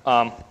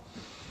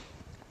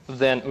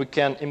 Then we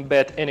can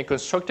embed any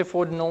constructive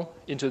ordinal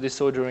into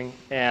this ordering,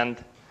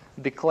 and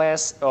the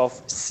class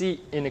of C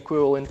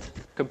inequivalent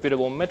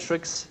computable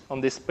metrics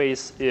on this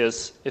space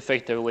is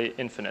effectively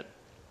infinite.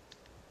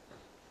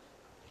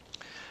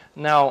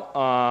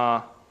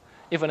 Now,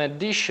 if in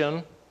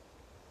addition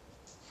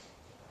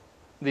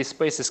this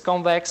space is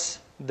convex,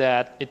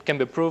 that it can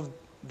be proved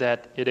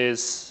that it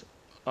is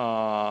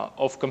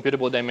of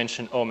computable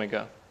dimension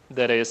omega.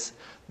 That is,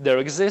 there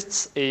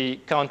exists a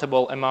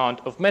countable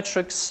amount of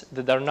metrics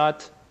that are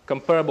not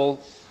comparable,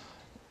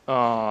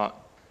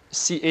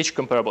 CH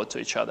comparable to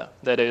each other.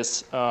 That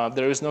is,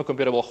 there is no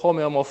computable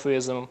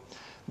homeomorphism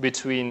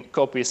between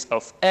copies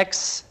of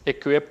X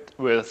equipped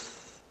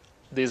with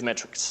these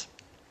metrics.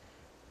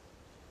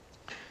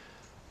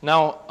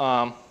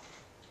 Now,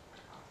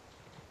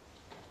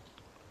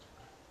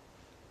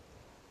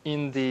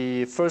 in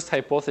the first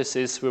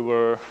hypothesis, we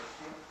were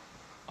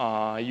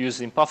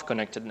using path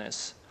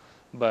connectedness.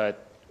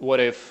 But what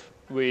if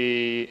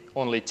we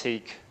only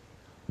take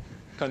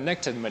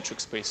connected metric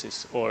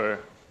spaces or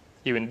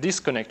even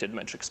disconnected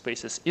metric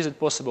spaces? Is it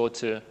possible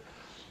to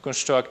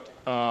construct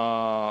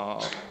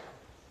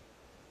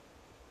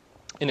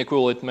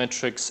inequivalent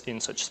metrics in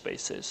such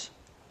spaces?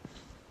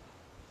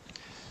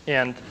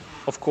 And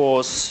of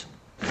course,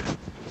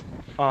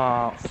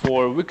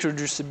 for weak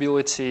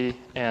reducibility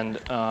and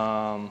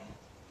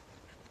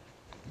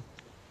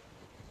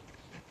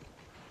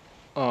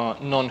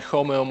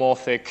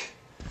non-homeomorphic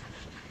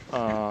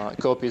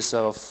copies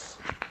of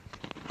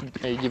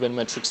a given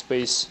metric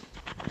space,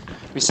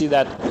 we see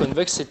that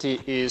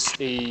convexity is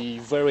a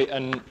very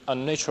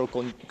unnatural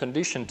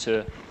condition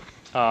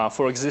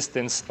for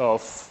existence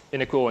of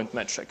inequivalent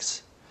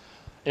metrics.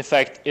 In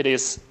fact, it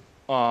is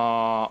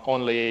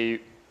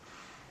only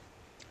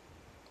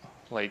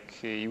like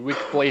a weak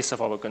place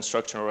of our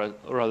construction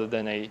rather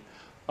than a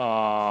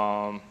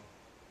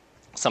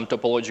some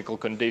topological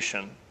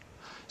condition.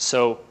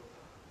 So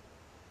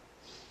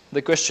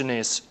the question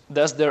is,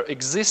 does there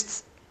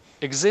exist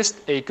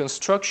a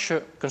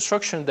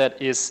construction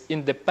that is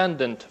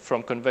independent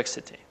from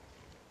convexity?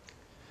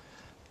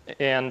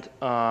 And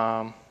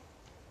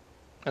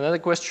another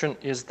question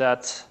is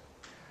that,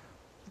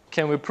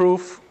 can we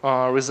prove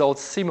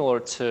results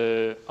similar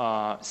to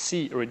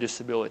C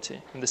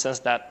reducibility, in the sense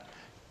that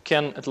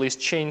can at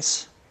least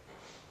chains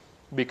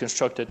be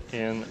constructed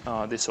in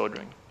this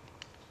ordering?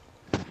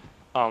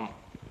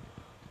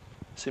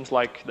 Seems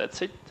like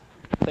that's it.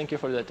 Thank you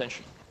for the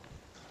attention.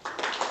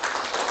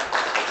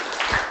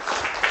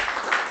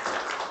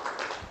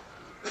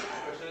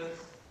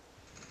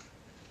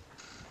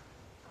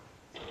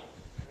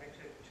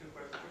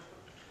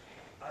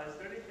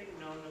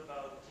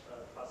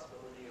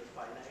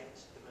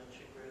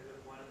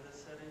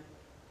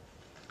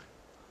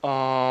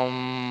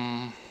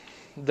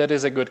 That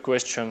is a good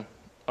question.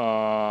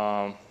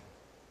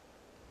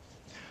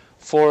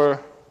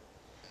 For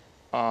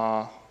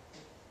a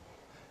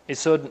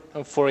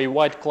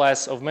wide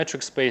class of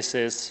metric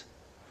spaces,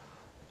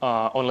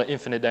 only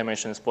infinite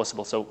dimension is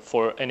possible. So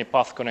for any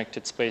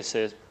path-connected space,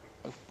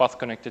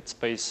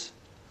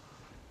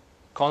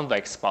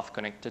 convex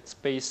path-connected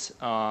space,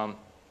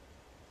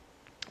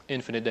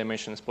 infinite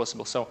dimension is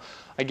possible. So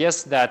I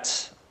guess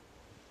that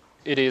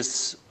it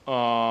is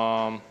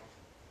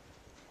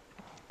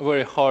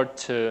very hard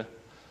to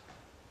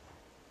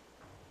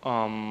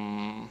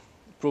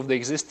prove the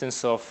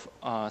existence of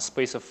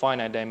space of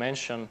finite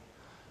dimension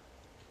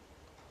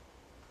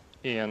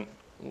in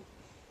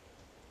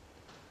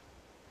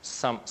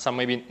some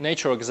maybe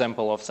natural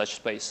example of such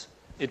space.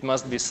 It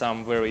must be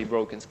some very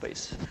broken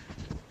space.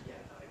 Yeah,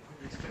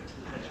 with respect to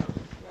the measure.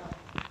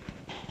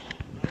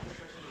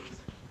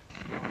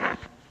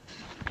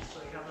 So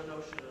you have a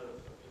notion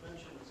of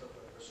dimensions of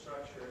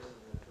structures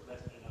and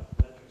enough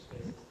metric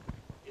spaces.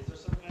 Is there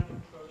some kind of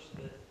approach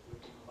that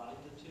would combine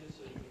the two?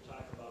 So you could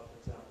talk about, for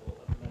example,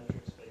 a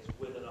metric space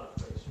with an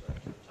arbitrary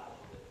structure on top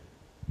of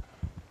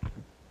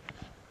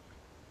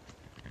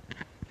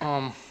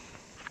it?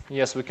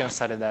 Yes, we can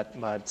study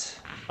that, but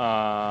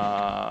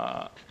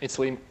it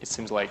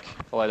seems like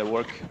a lot of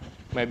work.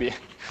 Maybe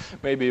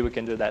we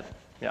can do that.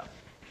 Yeah.